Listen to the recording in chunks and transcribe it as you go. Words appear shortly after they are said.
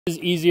It's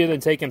easier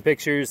than taking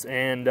pictures,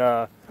 and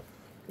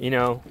you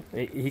know,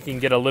 he can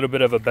get a little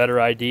bit of a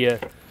better idea.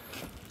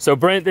 So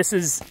Brent, this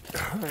is,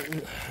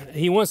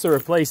 he wants to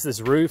replace this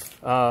roof.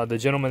 The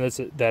gentleman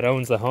that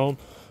owns the home,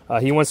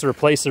 he wants to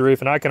replace the roof,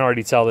 and I can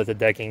already tell that the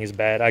decking is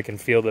bad. I can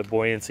feel the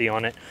buoyancy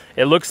on it.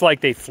 It looks like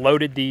they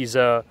floated these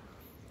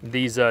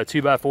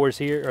 2x4s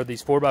here, or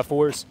these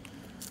 4x4s,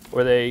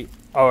 where they,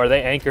 oh, are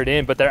they anchored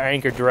in? But they're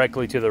anchored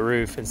directly to the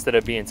roof instead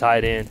of being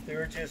tied in. They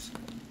were just...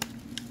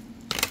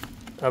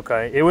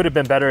 Okay, it would have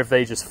been better if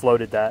they just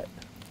floated that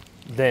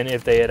than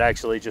if they had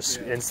actually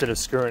just, instead of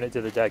screwing it to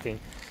the decking.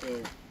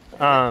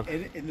 So,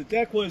 and the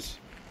deck was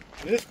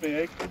this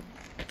big,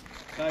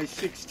 size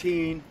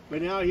 16,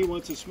 but now he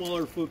wants a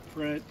smaller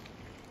footprint,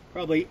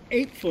 probably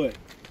 8 foot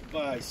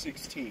by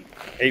 16.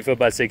 8 foot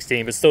by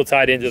 16, but still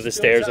tied into the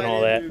stairs and all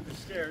that. The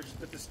stairs,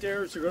 but the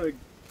stairs are going to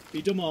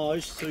be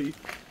demolished,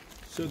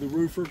 so the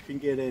roofer can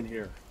get in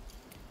here.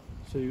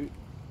 So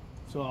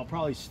I'll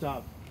probably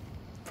stop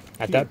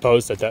at here. That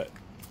post, at that.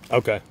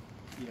 Okay.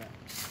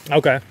 Yeah.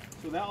 Okay.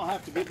 So that'll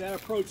have to be, that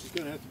approach is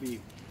going to have to be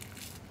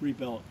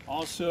rebuilt.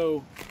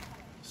 Also,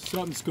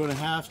 something's going to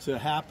have to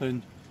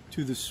happen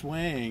to the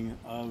swaying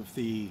of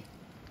the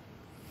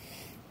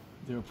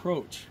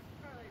approach,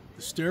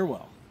 the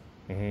stairwell.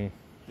 Mm-hmm.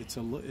 It's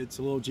a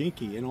little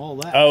jinky and all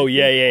that. Oh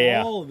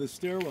yeah. All of the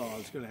stairwell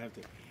is going to have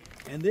to,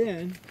 and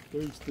then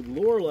there's the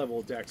lower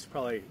level decks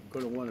probably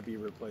going to want to be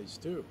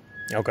replaced too.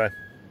 Okay.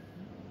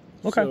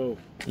 Okay. So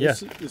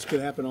this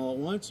could happen all at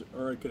once,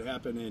 or it could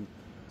happen in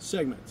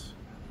segments.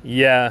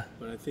 Yeah.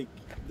 But I think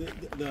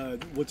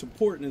what's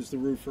important is the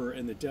roofer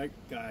and the deck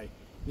guy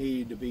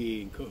need to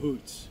be in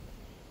cahoots.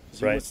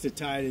 So he wants to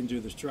tie it into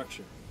the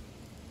structure.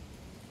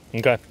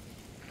 Okay.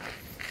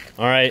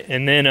 All right,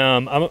 and then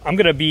I'm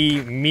going to be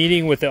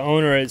meeting with the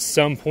owner at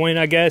some point,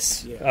 I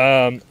guess.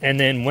 Yeah. And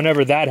then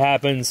whenever that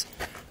happens,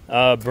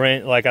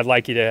 Brent, like, I'd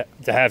like you to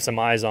have some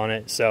eyes on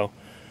it. So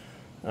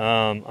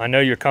I know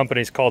your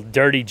company's called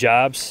Dirty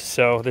Jobs,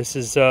 so this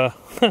is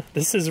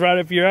this is right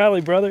up your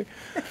alley, brother.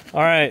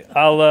 All right,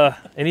 I'll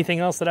anything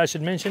else that I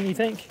should mention, you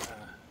think?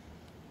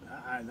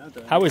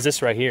 How is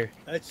this right here?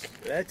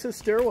 That's a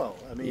stairwell.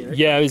 I mean,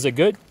 yeah, is it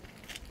good?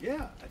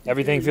 Yeah.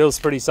 Everything feels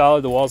pretty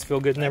solid. The walls feel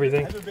good and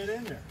everything. I haven't been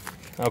in there.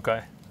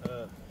 Okay.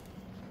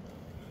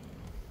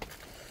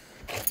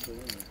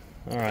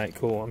 All right,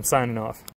 cool. I'm signing off.